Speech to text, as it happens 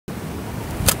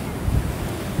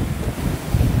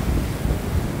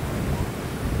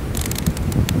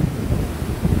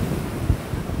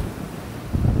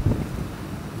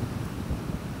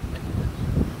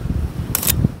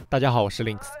大家好，我是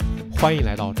Links， 欢迎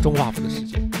来到中画幅的世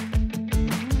界。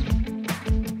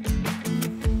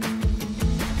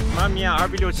Mamiya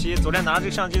rb67，昨天拿这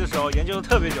个相机的时候研究的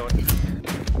特别久。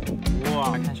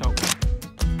哇，看效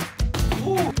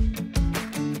果。哦。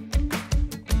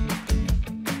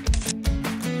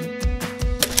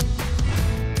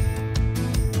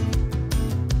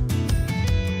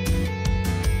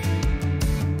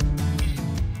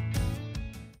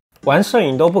 玩摄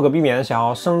影都不可避免的想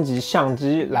要升级相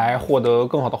机来获得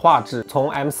更好的画质，从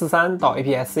M43到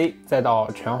APS-C 再到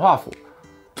全画幅，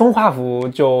中画幅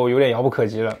就有点遥不可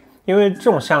及了。因为这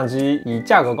种相机以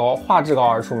价格高、画质高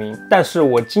而出名。但是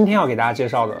我今天要给大家介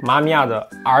绍的Mamiya的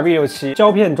rb67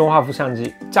胶片中画幅相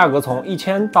机，价格从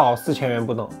1000到4000元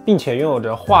不等，并且拥有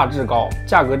着画质高、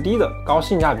价格低的高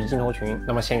性价比镜头群。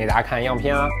那么先给大家看样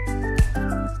片啊。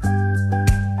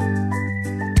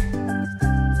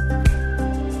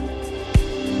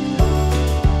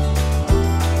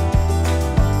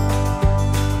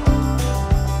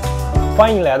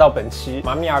 欢迎来到本期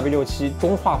Mamiya rb67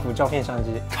中画幅胶片相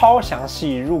机超详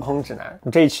细入坑指南。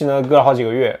这一期呢隔了好几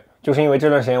个月，就是因为这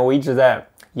段时间我一直在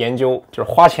研究，就是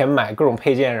花钱买各种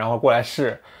配件，然后过来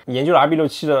试，研究了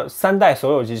rb67的3代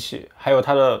所有机器，还有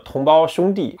它的同胞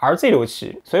兄弟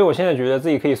RZ67，所以我现在觉得自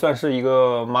己可以算是一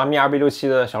个Mamiya rb67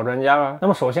的小专家了。那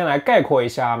么首先来概括一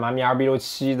下Mamiya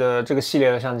rb67的这个系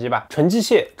列的相机吧。纯机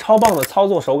械，超棒的操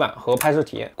作手感和拍摄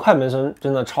体验，快门声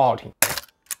真的超好听。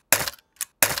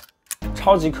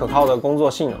 超级可靠的工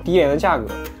作性能，低廉的价格，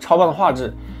超棒的画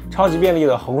质，超级便利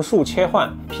的横竖切换，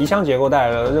皮箱结构带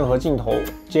来的任何镜头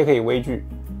皆可以微距，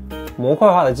模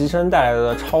块化的机身带来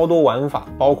的超多玩法，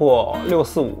包括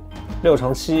645、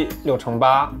6x7、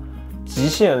6x8、极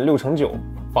限6x9、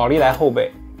宝丽来后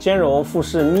背。 兼容富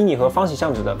士 mini 和方形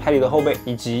相纸的拍立得后背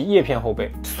以及叶片后背，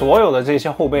所有的这些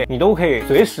后背你都可以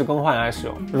随时更换来使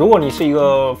用。如果你是一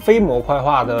个非模块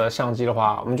化的相机的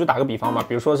话，我们就打个比方吧，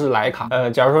比如说是徕卡，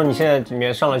假如说你现在里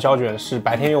面上了胶卷是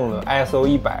白天用的 ISO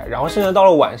 100，然后现在到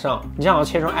了晚上，你想要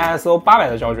切成 ISO 800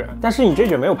的胶卷，但是你这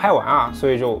卷没有拍完啊，所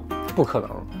以就不可能。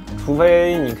除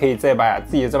非你可以再把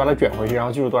它卷回去，然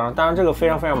后继续端上，当然这个非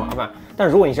常麻烦。但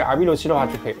如果你是 rb67的话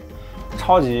就可以。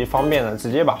 超级方便的，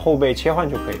直接把后背切换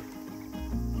就可以。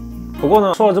不过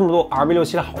呢，说了这么多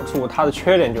rb67的好处，它的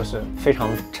缺点就是非常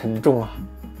沉重啊，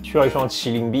需要一双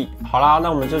麒麟臂。好啦，那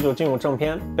我们这就进入正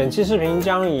片。本期视频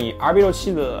将以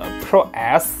rb67的 Pro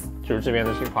S， 就是这边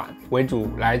的这款为主，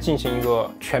来进行一个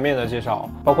全面的介绍，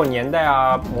包括年代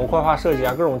啊、模块化设计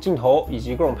啊、各种镜头以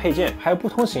及各种配件，还有不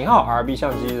同型号 RB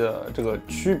相机的这个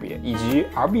区别，以及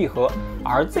RB 和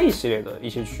RZ 系列的一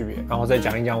些区别，然后再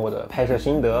讲一讲我的拍摄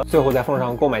心得，最后再奉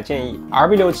上购买建议。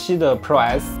rb67的 Pro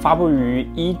S 发布于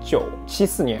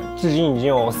1974年，至今已经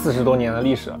有40多年的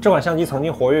历史了。这款相机曾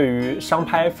经活跃于商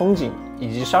拍、风景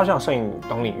以及肖像摄影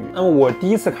等领域。那么我第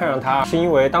一次看上它，是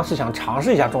因为当时想尝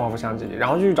试一下中画幅相机，然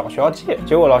后就去找学校借，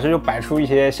结果老师就摆出一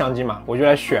些相机嘛，我就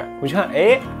来选，我就看，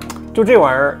哎，就这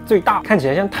玩意儿最大，看起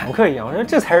来像坦克一样，我说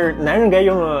这才是男人该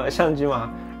用的相机嘛，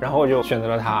然后我就选择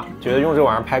了它，觉得用这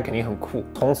玩意儿拍肯定很酷。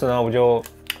从此呢，我就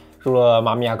入了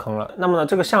Mamiya坑了。那么呢，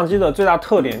这个相机的最大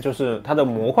特点就是它的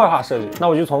模块化设计。那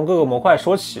我就从各个模块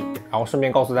说起，然后顺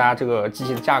便告诉大家这个机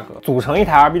器的价格。组成一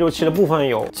台rb67的部分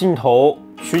有镜头、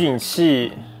取景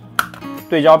器、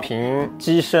对焦屏、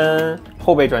机身、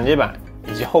后背转接板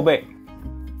以及后背。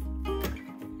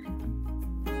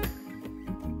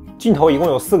 镜头一共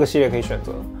有4个系列可以选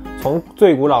择，从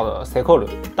最古老的 Seiko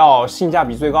到性价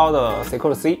比最高的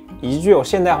Seiko C， 以及具有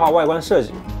现代化外观设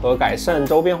计和改善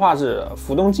周边画质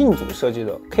浮动镜组设计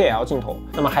的 KL 镜头。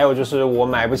那么还有就是我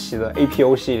买不起的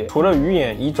APO 系列，除了鱼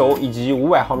眼、移轴以及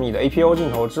500毫米的 APO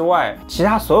镜头之外，其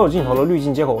他所有镜头的滤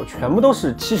镜接口全部都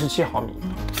是77毫米，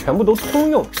全部都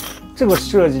通用。 这个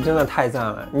设计真的太赞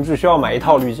了，你只需要买一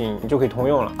套滤镜，你就可以通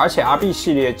用了。而且 RB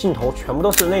系列镜头全部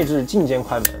都是内置镜间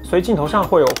快门，所以镜头上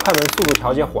会有快门速度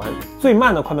调节环。最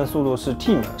慢的快门速度是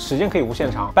T 门，时间可以无限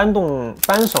长，搬动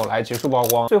扳手来结束曝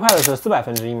光。最快的是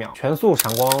1/400秒，全速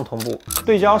闪光同步。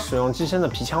对焦使用机身的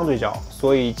皮腔对焦，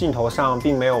所以镜头上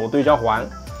并没有对焦环。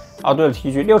 哦，对了，提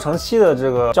一句，6x7的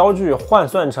这个焦距换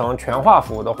算成全画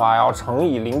幅的话，要乘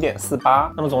以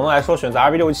0.48。那么总的来说，选择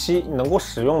rb67能够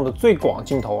使用的最广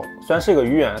镜头，虽然是一个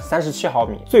鱼眼37毫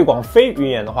米，最广非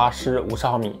鱼眼的话是50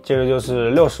毫米，接着就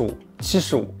是65、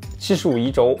75、75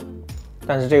移轴，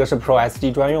但是这个是 Pro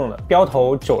SD 专用的，标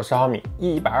头90毫米、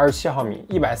127毫米、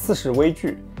140微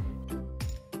距。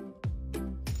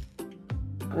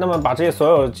那么把这些所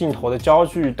有镜头的焦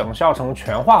距等效成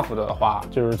全画幅的话，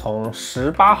就是从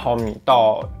18毫米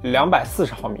到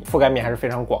240毫米，覆盖面还是非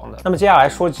常广的。那么接下来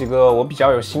说几个我比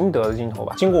较有心得的镜头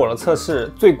吧。经过我的测试，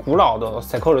最古老的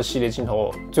Seiko 系列镜头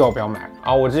最好不要买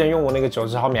啊！我之前用过那个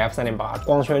90毫米 f3.8，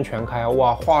光圈全开，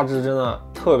哇，画质真的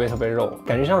特别肉，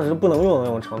感觉像是不能用的那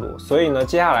种程度。所以呢，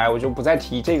接下来我就不再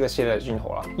提这个系列的镜头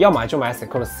了，要买就买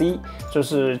Seiko 的 C， 就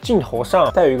是镜头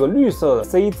上带有一个绿色的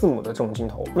C 字母的这种镜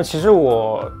头。那么其实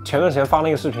我前段时间发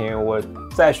那个视频，我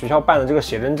在学校办的这个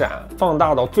写真展，放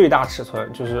大到最大尺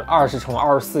寸就是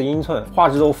20×24英寸，画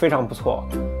质都非常不错。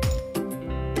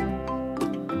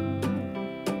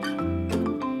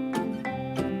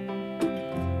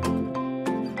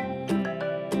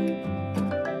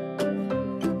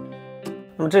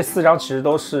那么这4张其实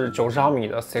都是90毫米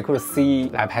的 Seiko C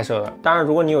来拍摄的。当然，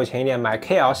如果你有钱一点，买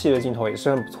KL 系列镜头也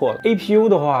是很不错的。APU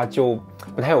的话就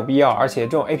不太有必要，而且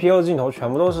这种 APU 的镜头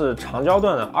全部都是长焦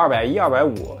段的210、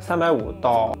250、350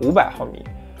到500毫米，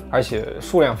而且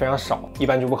数量非常少，一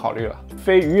般就不考虑了。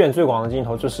飞鱼眼最广的镜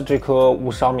头就是这颗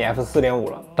50毫米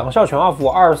f4.5 了，等效全画幅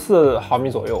24毫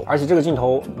米左右，而且这个镜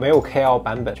头没有 KL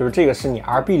版本，就是这个是你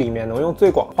RB 里面能用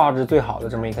最广、画质最好的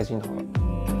这么一颗镜头了。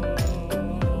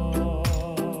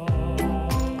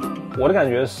我的感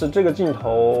觉是这个镜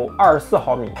头24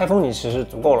毫米拍风景其实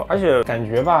足够了，而且感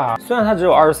觉吧，虽然它只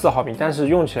有24毫米，但是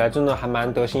用起来真的还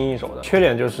蛮得心应手的。缺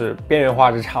点就是边缘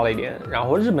画质差了一点，然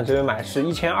后日本这边买是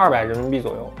1200人民币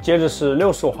左右。接着是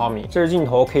65毫米，这支镜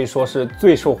头可以说是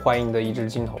最受欢迎的一支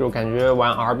镜头，就感觉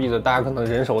玩 RB 的大家可能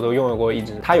人手都拥有过一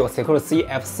支。它有 Seiko 的 C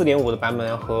f4.5 的版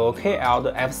本和 KL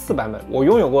的 f4 版本，我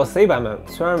拥有过 C 版本，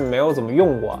虽然没有怎么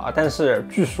用过啊，但是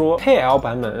据说 KL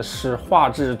版本是画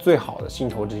质最好的镜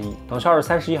头之一。等效是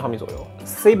31毫米左右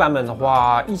 ，C 版本的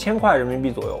话1000块人民币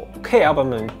左右 ，KL 版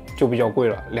本就比较贵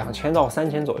了，2000到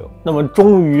3000左右。那么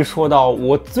终于说到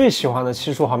我最喜欢的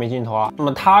75毫米镜头了，那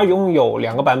么它拥有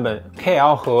2个版本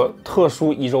 ，KL 和特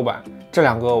殊1轴版。这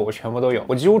2个我全部都有，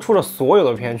我几乎出了所有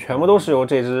的片，全部都是由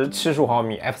这支75毫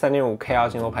米 f3.5 KL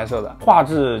镜头拍摄的，画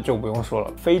质就不用说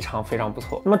了，非常不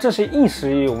错。那么这些硬实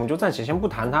力我们就暂且先不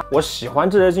谈它。我喜欢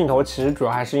这支镜头，其实主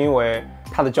要还是因为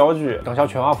它的焦距，等效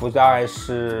全画幅大概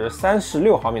是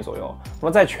36毫米左右。那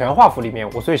么在全画幅里面，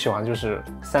我最喜欢就是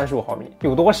35毫米。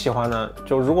有多喜欢呢？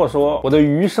就如果说我的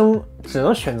余生只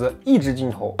能选择一支镜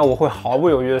头，那我会毫不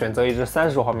犹豫的选择一支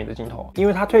35毫米的镜头，因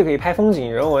为它可以拍风景、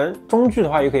人文，中距的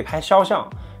话又可以拍肖像。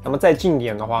那么再近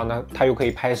点的话呢，它又可以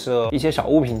拍摄一些小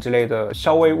物品之类的，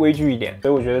稍微微距一点。所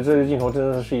以我觉得这支镜头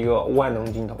真的是一个万能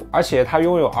镜头，而且它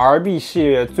拥有 RB 系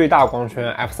列最大光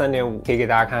圈 f3.5， 可以给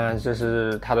大家看看，这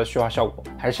是它的虚化效果，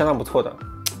还是相当不错的。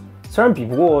虽然比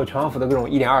不过全画幅的各种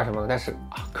1.2什么的，但是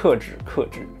克制，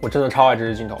我真的超爱这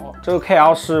支镜头。这个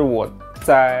KL 是我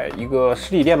在一个实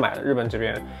体店买的，日本这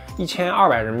边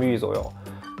1200人民币左右，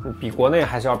比国内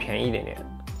还是要便宜一点点。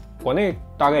国内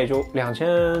大概也就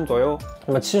2000左右。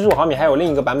那么75毫米还有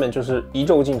另一个版本就是1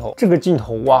轴镜头，这个镜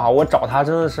头哇，我找它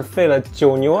真的是费了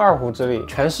9牛2虎之力。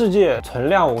全世界存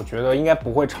量我觉得应该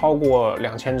不会超过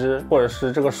2000只，或者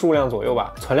是这个数量左右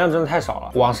吧，存量真的太少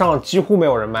了，网上几乎没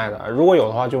有人卖的，如果有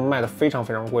的话就卖的非常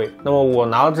贵。那么我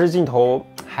拿到这支镜头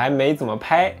还没怎么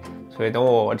拍，所以等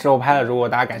我之后拍了，如果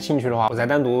大家感兴趣的话，我再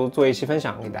单独做一期分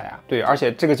享给大家。对，而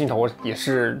且这个镜头也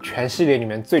是全系列里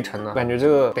面最沉的，感觉这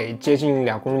个得接近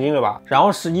2公斤了吧。然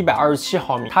后是127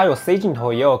毫米，它有 C 镜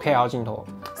头也有 KL 镜头。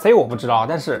C 我不知道，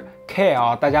但是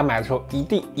KL 大家买的时候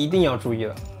一定要注意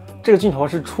了。这个镜头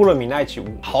是出了名的爱起雾，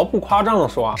毫不夸张的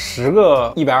说啊，10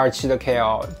个127的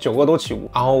KL 9个都起雾，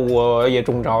然后我也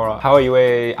中招了。还有一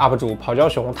位 UP 主跑焦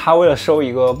熊，他为了收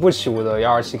一个不起雾的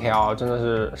127 KL， 真的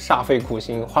是煞费苦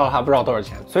心，花了他不知道多少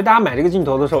钱。所以大家买这个镜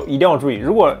头的时候一定要注意，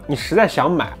如果你实在想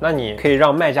买，那你可以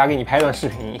让卖家给你拍段视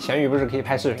频，闲鱼不是可以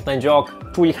拍视频，那你就要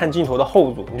注意看镜头的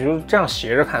厚度，你就这样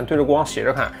斜着看，对着光斜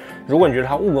着看。如果你觉得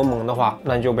它雾蒙蒙的话，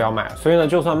那你就不要买。所以呢，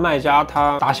就算卖家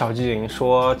他打小机灵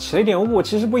说起了一点雾，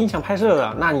其实不影响拍摄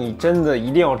的，那你真的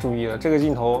一定要注意了，这个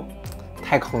镜头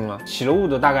太坑了。起了雾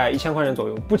的大概1000块钱左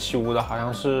右，不起雾的好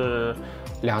像是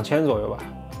2000左右吧。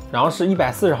然后是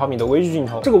140毫米的微距镜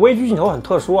头，这个微距镜头很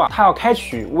特殊啊，它要开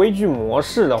启微距模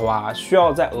式的话，需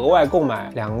要再额外购买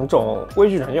2种微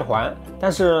距转接环，但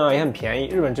是呢也很便宜，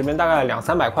日本这边大概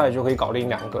200-300块就可以搞定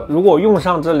2个。如果用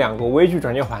上这2个微距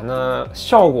转接环呢，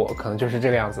效果可能就是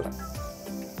这个样子的。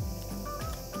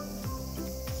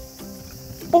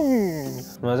嘣！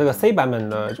那么这个 C 版本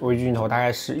的微距镜头大概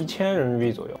是1000人民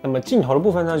币左右。那么镜头的部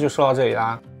分呢，就说到这里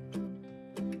啦。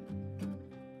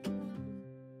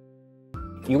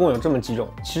一共有这么几种，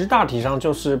其实大体上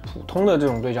就是普通的这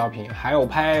种对焦屏，还有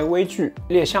拍微距、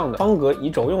猎像的方格移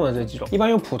轴用的这几种。一般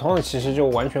用普通的其实就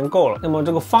完全够了。那么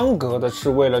这个方格的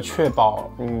是为了确保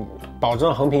保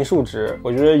证横屏竖直，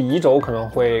我觉得移轴可能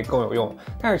会更有用。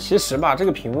但是其实吧，这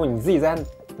个屏幕你自己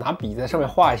拿笔在上面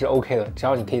画也是 OK 的，只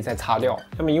要你可以再擦掉。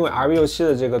那么因为 rb67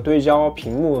的这个对焦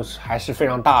屏幕还是非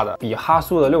常大的，比哈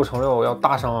苏的6×6要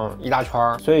大上一大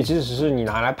圈，所以即使是你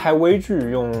拿来拍微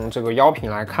距用这个腰屏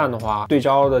来看的话，对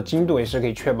焦的精度也是可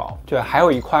以确保。对，还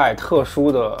有一块特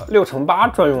殊的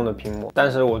6×8专用的屏幕，但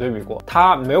是我对比过，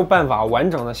它没有办法完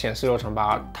整的显示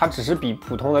6×8，它只是比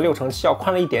普通的6×7要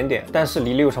宽了一点点，但是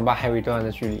离6×8还有一段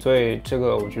的距离，所以这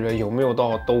个我觉得有没有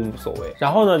到都无所谓。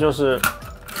然后呢，就是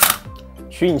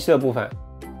取影器的部分，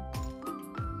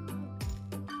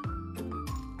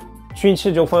取影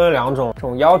器就分为两种，这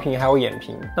种腰屏还有眼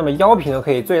屏。那么腰屏呢，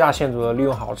可以最大限度的利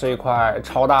用好这一块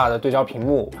超大的对焦屏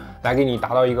幕，来给你达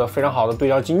到一个非常好的对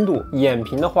焦精度。眼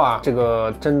屏的话，这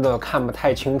个真的看不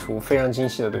太清楚，非常精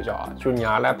细的对焦啊，就是你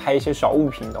拿来拍一些小物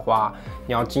品的话，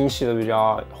你要精细的对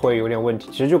焦会有点问题。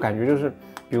其实就感觉就是，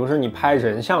比如说你拍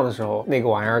人像的时候，那个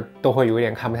玩意儿都会有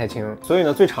点看不太清。所以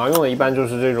呢，最常用的一般就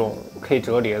是这种可以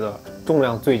折叠的，重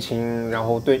量最轻，然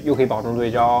后又可以保证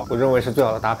对焦，我认为是最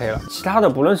好的搭配了。其他的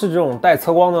不论是这种带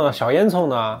侧光的小烟囱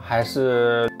呢，还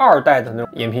是2代的那种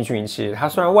眼屏取影器，它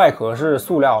虽然外壳是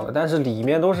塑料的，但是里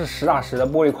面都是实打实的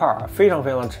玻璃块，非常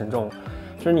非常沉重。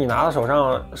就是你拿到手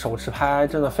上手持拍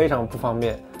真的非常不方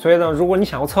便，所以呢，如果你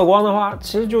想要测光的话，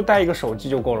其实就带一个手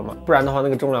机就够了嘛，不然的话那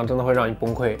个重量真的会让你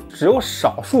崩溃。只有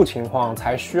少数情况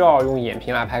才需要用眼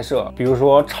屏来拍摄，比如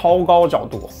说超高角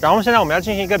度。然后现在我们要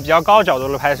进行一个比较高角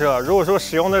度的拍摄，如果说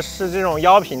使用的是这种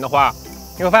腰屏的话，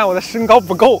你会发现我的身高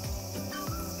不够，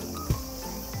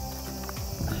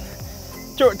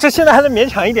就这现在还能勉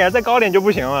强一点，再高点就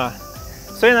不行了。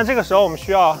所以呢，这个时候我们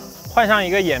需要换上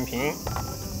一个眼屏。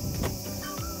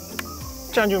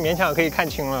这样就勉强可以看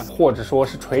清了，或者说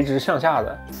是垂直向下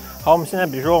的。好，我们现在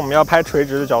比如说我们要拍垂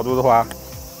直的角度的话，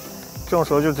这种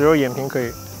时候就只有眼屏可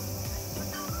以。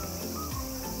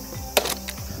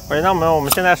那我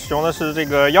们现在使用的是这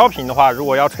个腰屏的话，如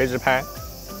果要垂直拍，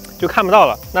就看不到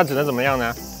了，那只能怎么样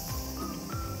呢？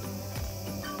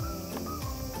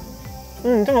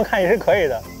这么看也是可以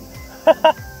的，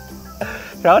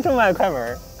然后这么按快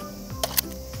门。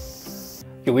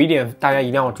有一点大家一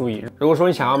定要注意，如果说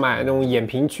你想要买那种眼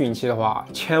屏取影器的话，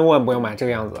千万不要买这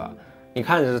个样子。你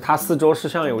看着它四周是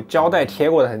像有胶带贴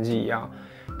过的痕迹一样，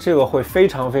这个会非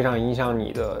常非常影响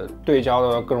你的对焦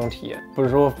的各种体验。不是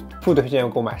说不推荐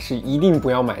购买，是一定不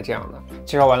要买这样的。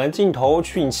介绍完了镜头、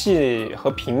取影器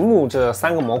和屏幕这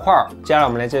3个模块，接下来我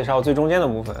们来介绍最中间的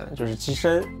部分，就是机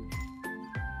身。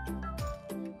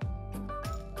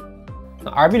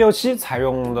rb67采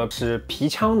用的是皮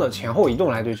腔的前后移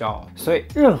动来对焦，所以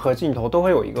任何镜头都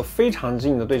会有一个非常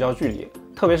近的对焦距离，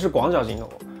特别是广角镜头，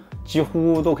几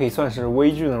乎都可以算是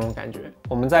微距的那种感觉。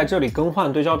我们在这里更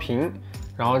换对焦屏，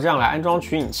然后这样来安装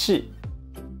取影器。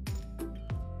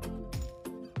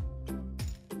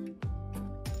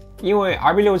因为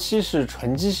rb67是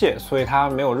纯机械，所以它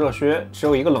没有热靴，只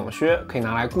有一个冷靴可以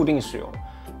拿来固定使用。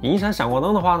引闪闪光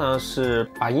灯的话呢，是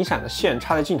把引闪的线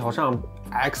插在镜头上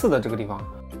X 的这个地方。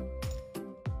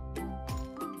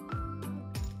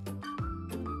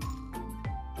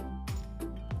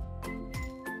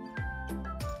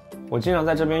我经常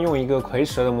在这边用一个蝰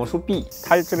蛇的魔术臂，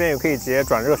它这边也可以直接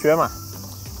转热靴嘛，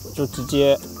我就直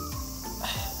接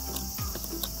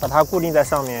把它固定在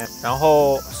上面，然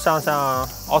后上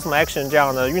Awesome Action 这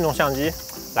样的运动相机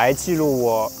来记录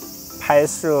我拍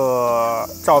摄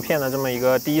照片的这么一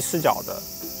个第一视角的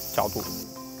角度。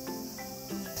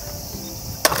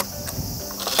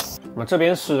那么这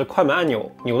边是快门按钮，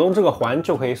扭动这个环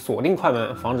就可以锁定快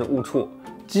门，防止误触。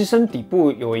机身底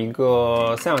部有一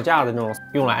个三脚架的那种，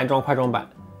用来安装快装板。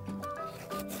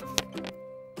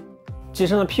机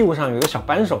身的屁股上有一个小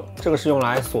扳手，这个是用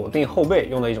来锁定后背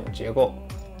用的一种结构。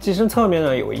机身侧面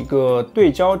呢有一个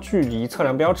对焦距离测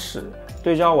量标尺，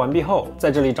对焦完毕后，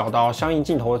在这里找到相应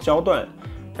镜头的焦段，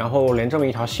然后连这么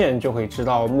一条线就可以知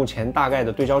道目前大概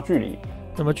的对焦距离。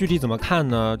那么具体怎么看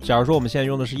呢？假如说我们现在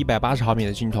用的是180毫米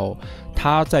的镜头，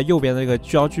它在右边的这个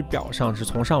焦距表上是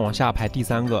从上往下排第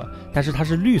3个，但是它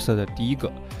是绿色的第1个，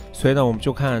所以呢，我们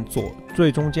就看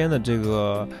最中间的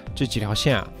这几条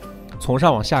线啊，从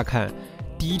上往下看，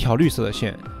第一条绿色的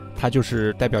线，它就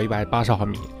是代表180毫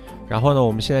米。然后呢，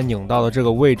我们现在拧到的这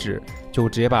个位置，就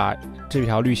直接把这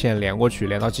条绿线连过去，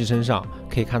连到机身上，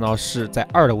可以看到是在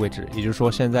2的位置，也就是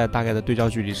说现在大概的对焦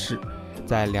距离是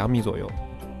在2米左右。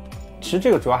其实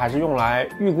这个主要还是用来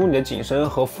预估你的景深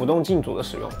和浮动镜组的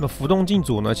使用。那浮动镜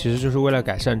组呢，其实就是为了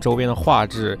改善周边的画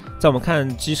质。在我们看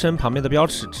机身旁边的标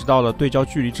尺知道了对焦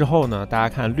距离之后呢，大家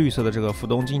看绿色的这个浮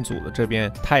动镜组的这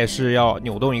边，它也是要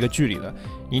扭动一个距离的，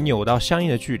你扭到相应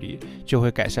的距离就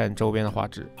会改善周边的画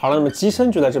质。好了，那么机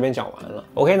身就在这边讲完了。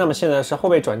OK， 那么现在是后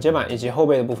背转接板以及后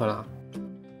背的部分啦。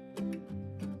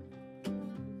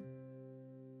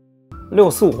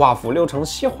6:45画幅、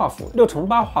6:7画幅、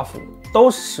6:8画幅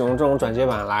都是使用这种转接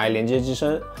板来连接机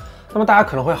身。那么大家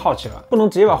可能会好奇了，不能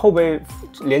直接把后背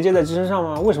连接在机身上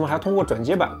吗？为什么还要通过转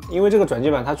接板？因为这个转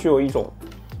接板它具有一种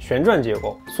旋转结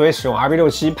构，所以使用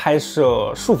rb67拍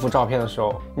摄束缚照片的时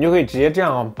候，你就可以直接这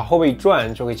样把后背一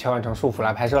转，就可以切换成束缚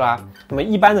来拍摄啦。那么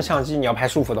一般的相机你要拍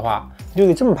束缚的话，你就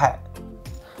得这么拍。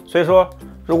所以说，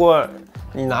如果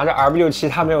你拿着 rb67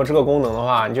它没有这个功能的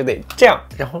话，你就得这样，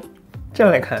然后这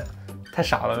样来看。太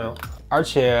傻了没有？而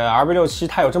且 rb67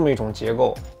它有这么一种结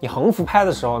构，你横幅拍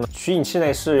的时候呢，取景器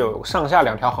内是有上下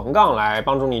2条横杠来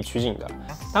帮助你取景的。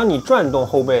当你转动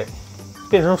后背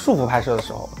变成束缚拍摄的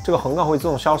时候，这个横杠会自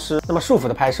动消失。那么束缚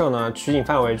的拍摄呢，取景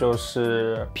范围就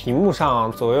是屏幕上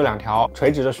左右2条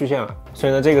垂直的虚线了。所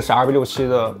以呢，这个是 rb67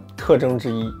的特征之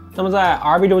一。那么在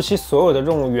rb67所有的这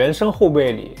种原生后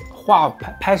背里，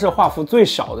拍摄画幅最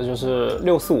小的就是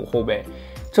6:45后背。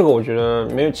这个我觉得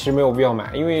其实没有必要买，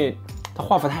因为它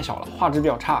画幅太小了，画质比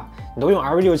较差。你都用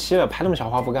rb67了，拍那么小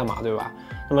画幅干嘛，对吧？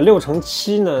那么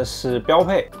6:7呢是标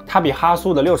配，它比哈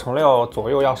苏的6:6左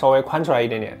右要稍微宽出来一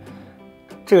点点，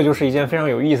这个就是一件非常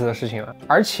有意思的事情了。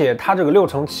而且它这个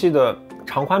6:7的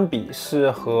长宽比是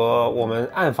和我们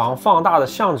暗房放大的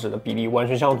相纸的比例完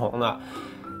全相同的，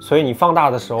所以你放大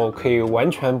的时候可以完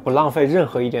全不浪费任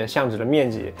何一点相纸的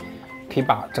面积，可以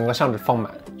把整个相纸放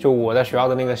满。就我在学校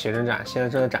的那个写真展，现在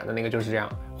正在展的那个就是这样。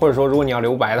或者说，如果你要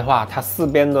留白的话，它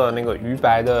4边的那个余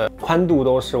白的宽度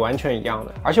都是完全一样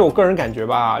的。而且我个人感觉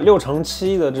吧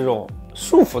，6:7的这种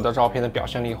束缚的照片的表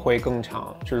现力会更强。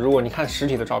就是如果你看实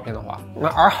体的照片的话，那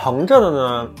而横着的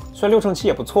呢，虽然6:7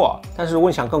也不错，但是如果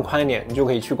你想更宽一点，你就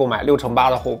可以去购买6:8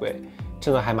的后背，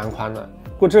真的还蛮宽的。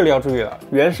不过这里要注意了，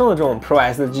原生的这种 Pro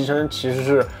S 的机身其实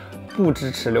是不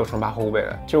支持6:8后背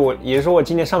的。就也就是说，我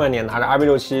今年上半年拿着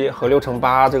rb67和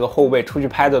6:8这个后背出去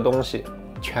拍的东西，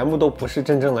全部都不是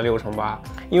真正的6:8，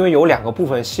因为有2个部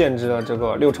分限制了这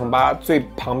个6:8最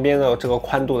旁边的这个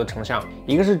宽度的成像，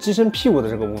一个是机身屁股的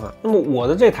这个部分。那么我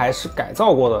的这台是改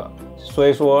造过的，所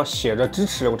以说写着支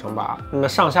持6:8，那么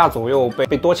上下左右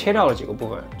被多切掉了几个部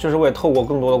分，就是为了透过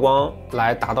更多的光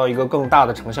来达到一个更大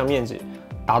的成像面积，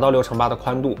达到6:8的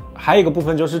宽度。还有一个部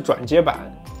分就是转接板，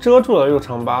遮住了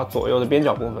6:8左右的边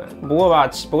角部分。不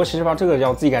过其实这个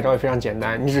要自己改造也非常简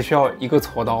单，你只需要一个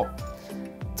锉刀，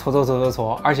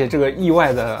锉，而且这个意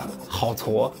外的好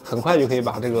锉，很快就可以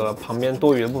把这个旁边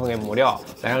多余的部分给磨掉，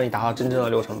来让你达到真正的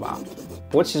6:8。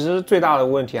不过其实最大的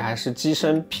问题还是机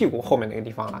身屁股后面那个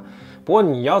地方了，不过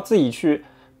你要自己去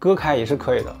割开也是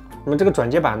可以的。那么这个转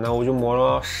接板呢，我就磨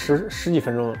了十几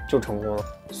分钟就成功了。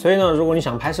所以呢，如果你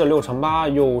想拍摄6:8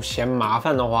又嫌麻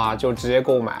烦的话，就直接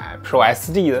购买 Pro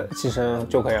SD 的机身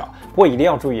就可以了。不过一定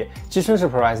要注意，机身是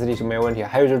Pro SD 是没有问题，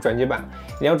还有就是转接板，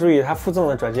你要注意它附赠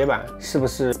的转接板是不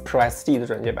是 Pro SD 的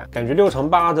转接板。感觉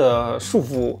6:8的束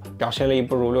缚表现力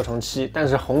不如6:7，但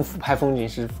是横幅拍风景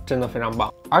是真的非常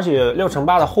棒。而且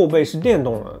6:8的后背是电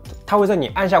动的，它会在你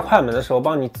按下快门的时候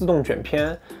帮你自动卷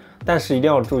片。但是一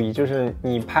定要注意，就是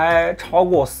你拍超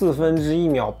过1/4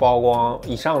秒曝光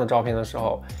以上的照片的时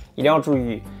候，一定要注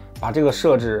意把这个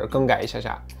设置更改一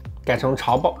下，改成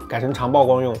长曝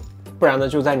光用，不然呢，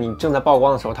就在你正在曝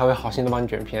光的时候，它会好心的帮你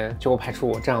卷片，就会拍出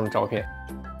我这样的照片。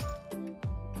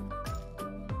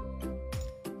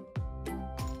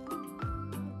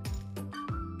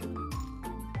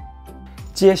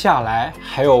接下来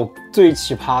还有最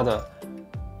奇葩的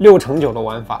6:9的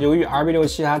玩法。由于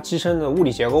rb67它机身的物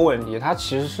理结构问题，它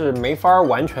其实是没法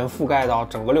完全覆盖到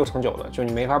整个6:9的，就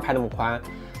你没法拍那么宽。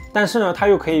但是呢，它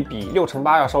又可以比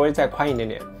6:8要稍微再宽一点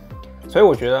点。所以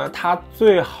我觉得它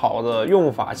最好的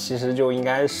用法其实就应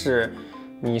该是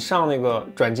你上那个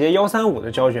转接135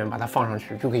的胶卷，把它放上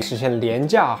去，就可以实现廉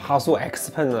价哈苏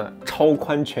X Pen 的超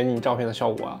宽全景照片的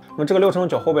效果啊。那么这个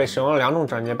6:9后背使用了2种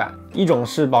转接板，一种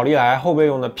是宝丽来后背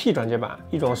用的 P 转接板，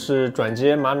一种是转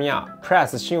接 Mamiya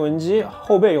Press 新闻机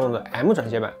后背用的 M 转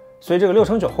接板。所以这个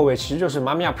6:9后背其实就是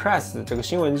Mamiya Press 这个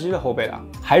新闻机的后背了。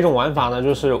还有一种玩法呢，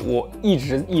就是我一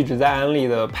直在安利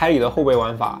的拍立得后背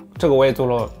玩法，这个我也做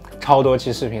了超多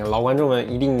期视频，老观众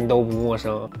们一定都不陌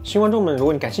生。新观众们，如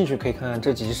果你感兴趣，可以看看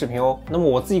这几期视频哦。那么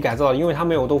我自己改造的，因为它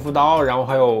没有豆腐刀，然后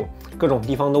还有各种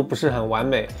地方都不是很完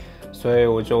美，所以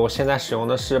我就现在使用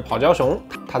的是跑焦熊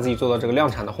他自己做的这个量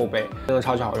产的后背，真的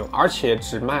超级好用，而且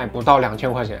只卖不到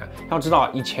2000块钱。要知道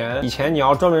以前你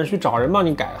要专门去找人帮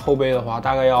你改后背的话，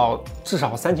大概要至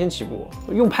少3000起步。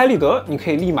用拍立得，你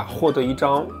可以立马获得一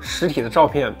张实体的照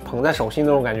片，捧在手心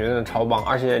那种感觉真的超棒，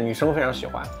而且女生非常喜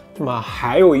欢。那么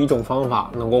还有一种方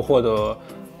法能够获得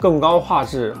更高画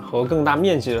质和更大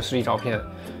面积的实体照片，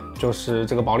就是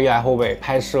这个宝丽来后背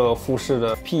拍摄富士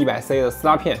的 P100C 的撕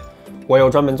拉片，我有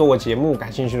专门做过节目，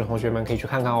感兴趣的同学们可以去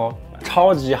看看哦。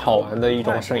超级好玩的一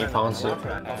种摄影方式。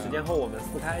到时间后我们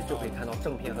撕开就可以看到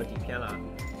正片和底片了。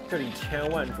这里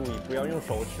千万注意不要用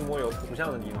手去摸有图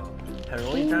像的地方，很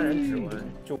容易沾染指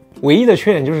纹。唯一的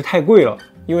缺点就是太贵了，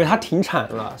因为它停产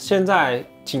了。现在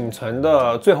仅存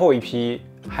的最后一批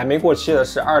还没过期的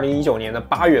是2019年的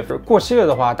8月份，过期了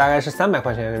的话大概是300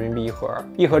块钱人民币一盒，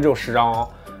一盒只有10张哦。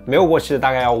没有过期的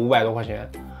大概要500多块钱，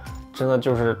真的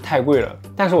就是太贵了。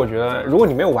但是我觉得如果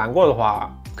你没有玩过的话，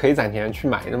可以攒钱去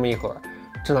买这么一盒，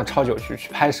真的超有趣。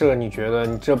去拍摄你觉得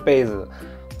你这辈子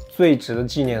最值得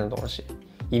纪念的东西，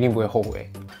一定不会后悔。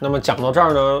那么讲到这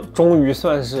儿呢，终于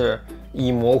算是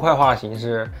以模块化的形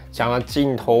式讲了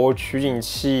镜头、取景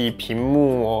器、屏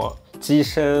幕、机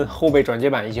身、后背转接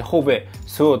板以及后背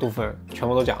所有部分全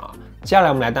部都讲了。接下来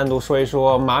我们来单独说一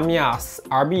说 Mamiya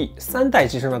rb 3代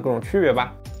机身的各种区别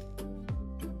吧。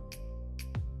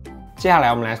接下来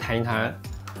我们来谈一谈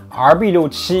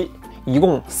rb67一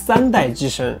共3代机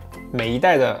身每一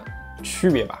代的区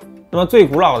别吧。那么最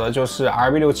古老的就是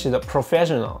rb67的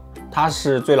Professional， 它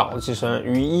是最老的机身，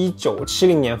于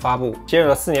1970年发布，接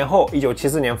着4年后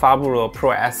1974年发布了 Pro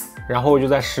S， 然后就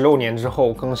在16年之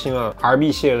后更新了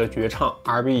rb 系列的绝唱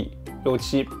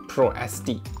rb67 Pro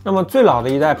SD。 那么最老的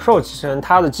一代 Pro 机身，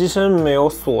它的机身没有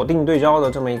锁定对焦的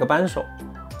这么一个扳手，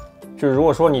就是如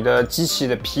果说你的机器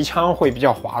的皮腔会比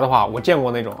较滑的话，我见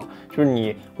过那种，就是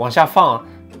你往下放，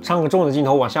上个重的镜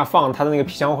头往下放，它的那个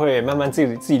皮腔会慢慢自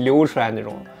己溜出来那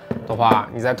种的话，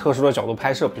你在特殊的角度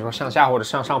拍摄，比如说向下或者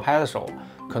向上拍的时候，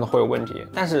可能会有问题。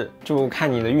但是就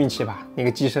看你的运气吧，那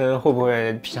个机身会不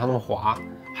会皮腔那么滑。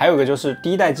还有一个就是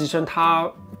第一代机身它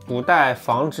不带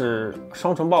防止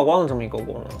双重曝光的这么一个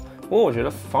功能。不过我觉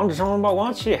得防止双重曝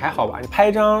光其实也还好吧，你拍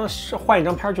一张换一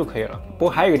张片就可以了。不过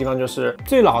还有一个地方就是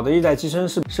最老的一代机身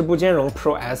是不兼容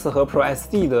Pro S 和 Pro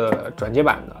SD 的转接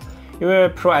板的，因为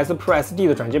Pro S、Pro SD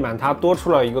的转接板它多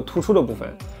出了一个突出的部分，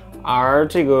而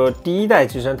这个第一代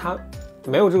机身它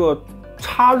没有这个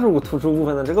插入突出部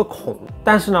分的这个孔。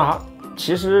但是呢，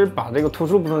其实把这个突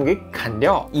出部分给砍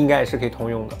掉，应该也是可以通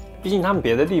用的。毕竟它们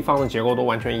别的地方的结构都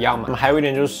完全一样嘛。那么还有一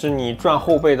点就是，你转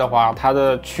后背的话，它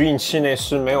的取景器内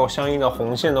是没有相应的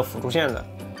红线的辅助线的，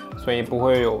所以不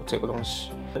会有这个东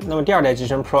西。那么第二代机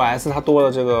身 Pro S 它多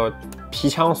了这个皮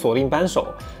腔锁定扳手，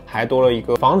还多了一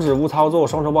个防止误操作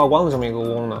双重曝光的这么一个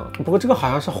功能。不过这个好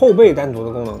像是后背单独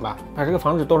的功能吧。把这个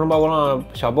防止多重曝光的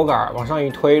小拨杆往上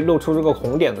一推，露出这个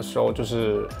红点的时候，就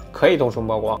是可以多重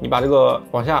曝光。你把这个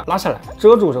往下拉下来，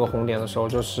遮住这个红点的时候，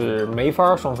就是没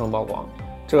法双重曝光。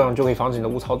这样就可以防止你的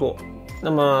误操作。那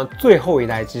么最后一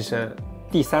代机身，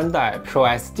第3代 Pro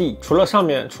SD， 除了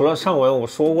上文我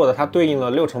说过的它对应了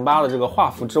6:8的这个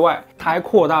画幅之外，它还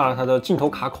扩大了它的镜头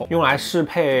卡口，用来适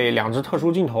配2支特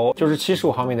殊镜头，就是75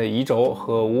毫米的移轴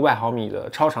和500毫米的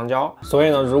超长焦。所以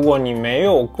呢，如果你没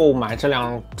有购买这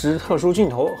2支特殊镜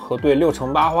头和对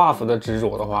6:8画幅的执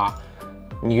着的话，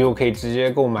你就可以直接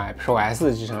购买 Pro S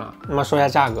的机身了。那么说一下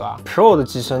价格啊 ，Pro 的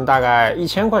机身大概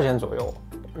1000块钱左右。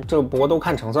这个不过都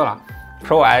看成色了。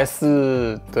Pro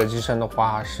S 的机身的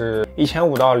话是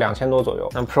1500到2000多左右，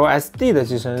那 Pro SD 的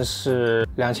机身是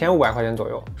2500块钱左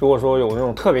右。如果说有那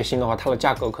种特别新的话，它的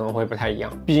价格可能会不太一样，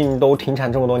毕竟都停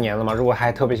产这么多年了嘛，如果还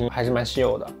特别新，还是蛮稀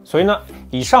有的。所以呢，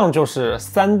以上就是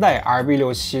3代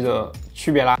rb67的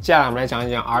区别啦。接下来我们来讲一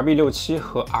讲 rb67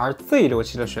和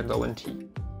rz67的选择问题。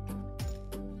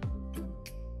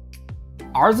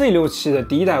RZ67 的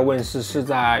第一代问世是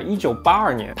在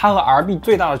1982年，它和 RB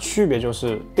最大的区别就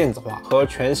是电子化和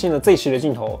全新的 Z 系列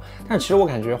镜头。但其实我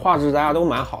感觉画质大家都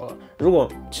蛮好的，如果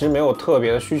其实没有特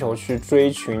别的需求去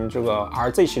追寻这个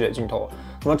RZ 系列镜头，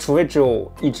那么除非只有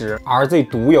一支 RZ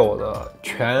独有的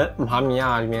全马米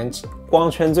亚里面光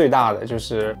圈最大的就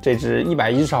是这支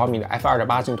110毫米的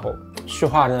f2.8 镜头，虚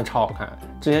化真的超好看。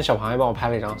之前小螃蟹帮我拍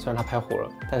了一张，虽然它拍糊了，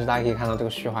但是大家可以看到这个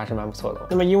虚化还是蛮不错的。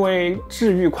那么因为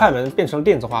治愈快门变成了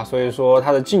电子化，所以说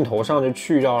它的镜头上就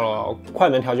去掉了快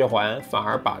门调节环，反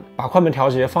而把快门调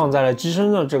节放在了机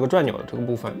身的这个转钮的这个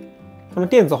部分。那么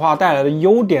电子化带来的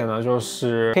优点呢，就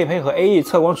是可以配合 AE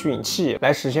测光取景器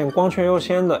来实现光圈优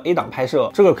先的 A 档拍摄，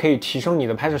这个可以提升你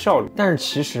的拍摄效率。但是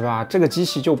其实吧，这个机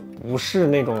器就不是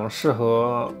那种适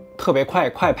合特别快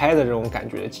拍的这种感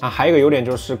觉的机器。还有一个优点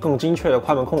就是更精确的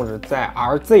快门控制，在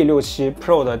rz67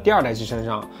 Pro 的第2代机身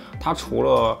上，它除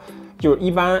了就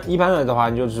一般的话，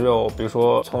你就只有比如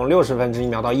说从60分之一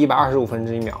秒到125分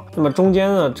之一秒，那么中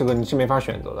间呢，这个你是没法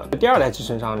选择的。第2代机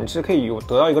身上你是可以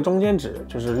得到一个中间值，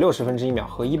就是60分之一秒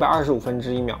和125分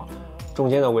之一秒中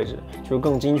间的位置，就是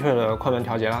更精确的快门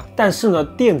调节啦。但是呢，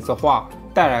电子化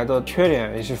带来的缺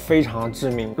点也是非常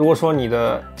致命。如果说你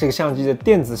的这个相机的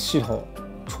电子系统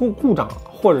出故障了，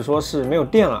或者说是没有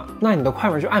电了，那你的快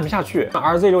门就按不下去。那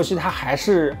RZ67 它还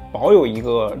是保有一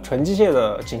个纯机械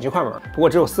的紧急快门，不过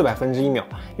只有400分之一秒，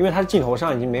因为它镜头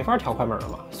上已经没法调快门了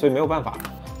嘛，所以没有办法。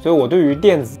所以我对于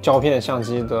电子胶片相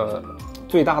机的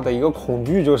最大的一个恐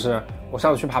惧就是，我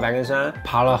上次去爬白根山，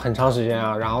爬了很长时间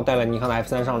啊，然后带了尼康的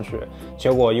F3上去，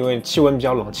结果因为气温比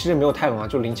较冷，其实没有太冷啊，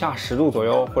就零下10度左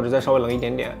右，或者再稍微冷一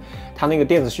点点，它那个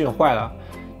电子系统坏了，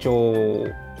就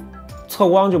测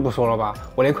光就不说了吧，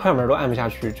我连快门都按不下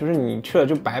去，就是你去了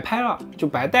就白拍了，就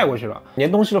白带过去了，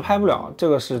连东西都拍不了，这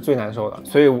个是最难受的。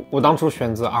所以我当初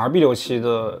选择 rb67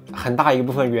的很大一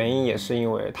部分原因也是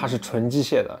因为它是纯机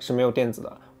械的，是没有电子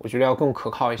的，我觉得要更可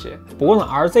靠一些。不过呢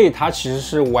RZ 它其实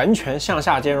是完全向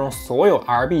下兼容所有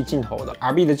RB 镜头的，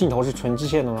 RB 的镜头是纯机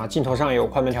械的嘛，镜头上也有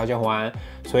快门调节环，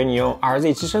所以你用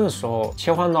RZ 机身的时候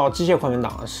切换到机械快门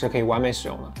档是可以完美使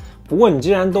用的。不过你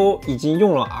既然都已经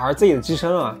用了 RZ 的机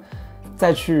身了，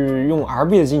再去用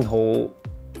RB 的镜头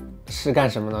是干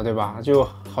什么呢？对吧？就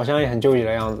好像也很纠结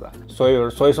的样子。所以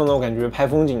说呢，我感觉拍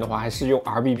风景的话，还是用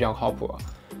RB 比较靠谱。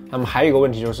那么还有一个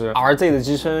问题就是 RZ 的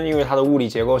机身，因为它的物理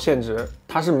结构限制，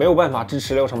它是没有办法支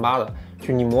持6:8的，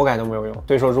就你魔改都没有用。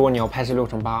所以说，如果你要拍摄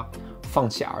6:8，放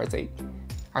弃 RZ，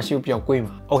 而且又比较贵嘛。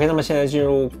OK， 那么现在进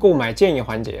入购买建议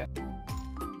环节。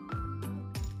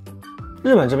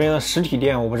日本这边的实体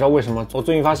店，我不知道为什么，我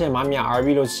最近发现Mamiya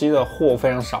rb67的货非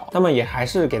常少。那么也还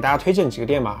是给大家推荐几个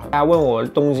店吧。大家问我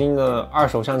东京的二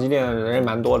手相机店的人也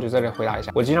蛮多，就在这回答一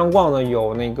下。我经常逛的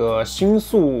有那个新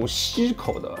宿西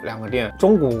口的2个店，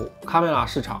中古卡梅拉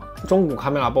市场、中古卡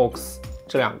梅拉 box。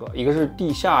这2个，一个是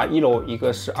地下1楼，一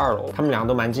个是2楼，他们2个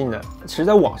都蛮近的。其实，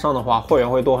在网上的话，货源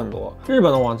会多很多。日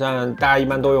本的网站，大家一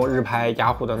般都用日拍，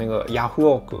雅虎的那个雅虎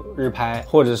Log 日拍，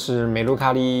或者是美卢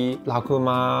卡利、拉库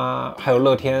玛，还有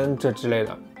乐天这之类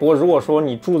的。不过，如果说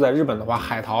你住在日本的话，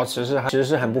海淘其实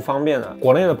是很不方便的。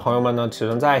国内的朋友们呢，只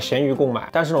能在闲鱼购买。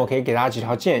但是呢，我可以给大家几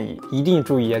条建议，一定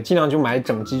注意，尽量就买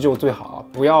整机就最好，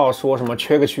不要说什么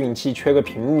缺个取景器、缺个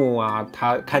屏幕啊，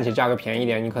它看起来价格便宜一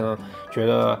点，你可能觉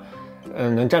得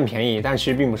能占便宜，但其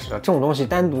实并不是的。这种东西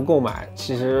单独购买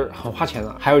其实很花钱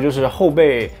的。还有就是后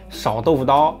背少豆腐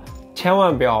刀，千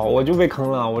万不要，我就被坑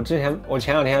了。我前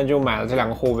2天就买了这2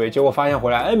个后背，结果发现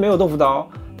回来，哎，没有豆腐刀。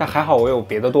但还好我有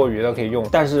别的多余的可以用。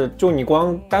但是就你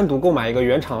光单独购买一个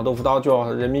原厂的豆腐刀就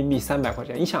要人民币300块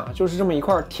钱，你想就是这么一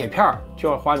块铁片就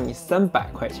要花你300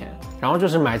块钱。然后就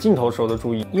是买镜头时候的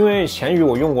注意，因为闲鱼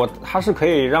我用过，它是可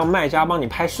以让卖家帮你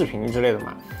拍视频之类的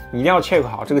嘛，你一定要 check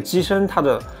好这个机身它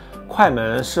的快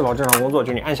门是否正常工作，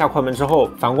就你按下快门之后，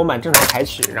反光板正常抬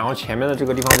起，然后前面的这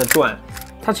个地方在转，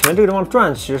它前面这个地方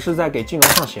转其实是在给镜头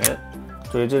上弦，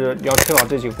所以这是要确保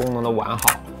这几个功能的完好。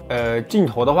镜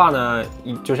头的话呢，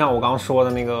就像我刚刚说的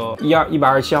那个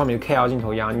127毫米的 KL 镜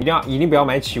头一样，一定不要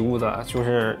买起雾的，就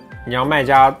是你让卖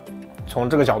家从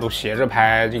这个角度斜着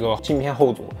拍这个镜片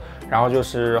后组，然后就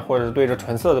是或者是对着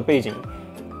纯色的背景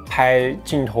拍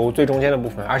镜头最中间的部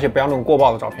分，而且不要那种过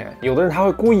曝的照片，有的人他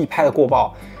会故意拍的过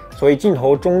曝。所以镜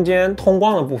头中间通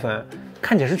光的部分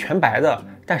看起来是全白的，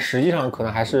但实际上可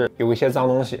能还是有一些脏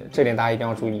东西，这点大家一定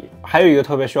要注意。还有一个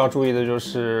特别需要注意的就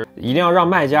是，一定要让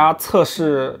卖家测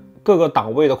试各个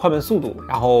档位的快门速度，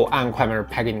然后按快门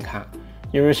拍给你看。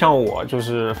因为像我就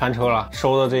是翻车了，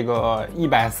收的这个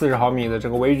140毫米的这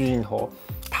个微距镜头，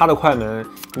它的快门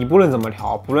你不论怎么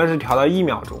调，不论是调到1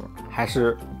秒钟还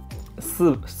是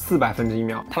400分之1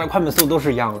秒，它的快门速度都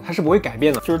是一样的，它是不会改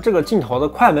变的。就是这个镜头的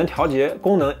快门调节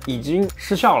功能已经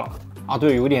失效了啊！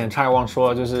对，有点差点忘说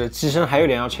了，就是机身还有一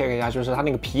点要 check 一下，就是它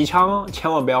那个皮枪千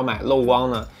万不要买漏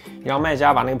光的，你让卖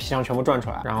家把那个皮枪全部转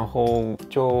出来，然后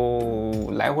就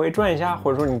来回转一下，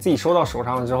或者说你自己收到手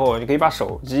上了之后，你可以把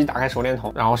手机打开手电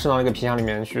筒，然后伸到那个皮箱里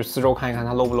面去四周看一看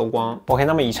它漏不漏光。OK，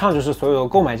 那么以上就是所有的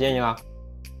购买建议啦。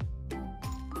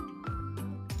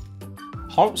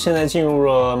好，现在进入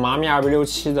了Mamiya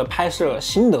rb67的拍摄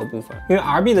心得部分。因为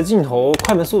RB 的镜头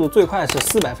快门速度最快是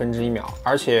1/400秒，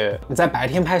而且你在白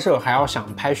天拍摄还要想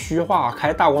拍虚化、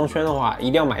开大光圈的话，一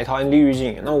定要买一套 ND 滤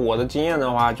镜。那我的经验的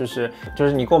话，就是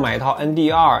你购买一套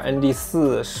ND2、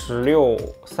ND4、16、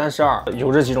32，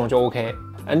有这几种就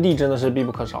OK。ND 真的是必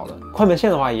不可少的，快门线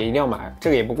的话也一定要买，这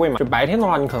个也不贵嘛。就白天的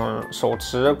话，你可能手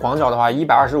持广角的话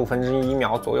，125/1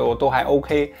秒左右都还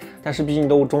OK， 但是毕竟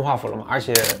都中画幅了嘛，而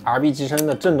且 RB 机身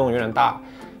的震动有点大，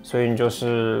所以你就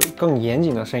是更严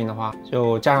谨的摄影的话，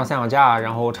就加上三脚架，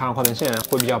然后插上快门线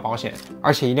会比较保险，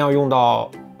而且一定要用到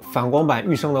反光板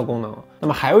预升的功能。那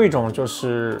么还有一种就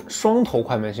是双头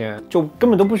快门线，就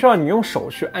根本都不需要你用手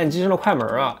去按机身的快门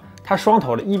啊。它双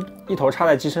头的，一头插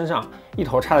在机身上，一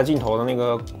头插在镜头的那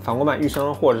个反光板预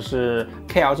升或者是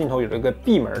KL 镜头有一个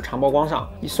闭门长曝光上。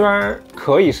虽然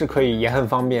可以，也很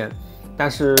方便，但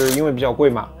是因为比较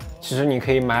贵嘛，其实你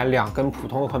可以买2根普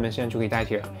通的快门线就可以代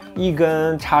替了，一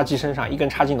根插机身上，一根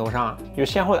插镜头上，有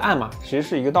先后的按嘛，其实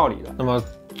是一个道理的。那么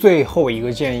最后一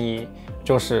个建议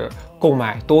就是购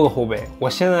买多个后背。我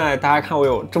现在大家看我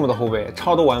有这么多后背，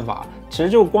超多玩法。其实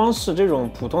就光是这种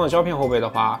普通的胶片后背的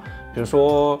话，比如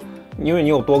说，因为你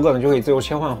有多个，你就可以自由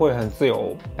切换，会很自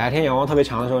由。白天阳光特别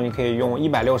强的时候，你可以用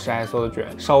160 ISO 的卷，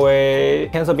稍微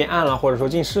天色变暗了，或者说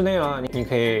进室内了，你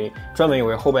可以专门有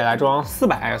个后背来装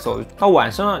400 ISO 的。到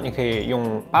晚上你可以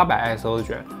用800 ISO 的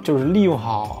卷，就是利用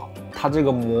好它这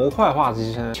个模块化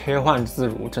机身，切换自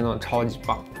如，真的超级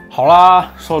棒。好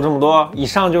啦，说了这么多，以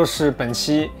上就是本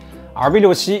期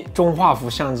rb67中画幅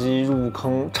相机入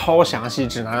坑超详细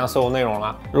指南的所有内容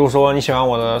了。如果说你喜欢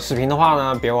我的视频的话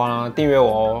呢，别忘了订阅我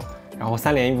哦，然后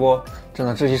3连一波。真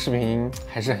的这期视频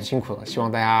还是很辛苦的，希望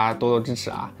大家多多支持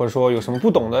啊！或者说有什么不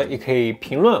懂的，也可以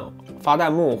评论、发弹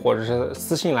幕或者是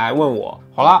私信来问我。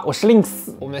好啦，我是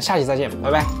Links，我们下期再见，拜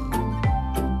拜。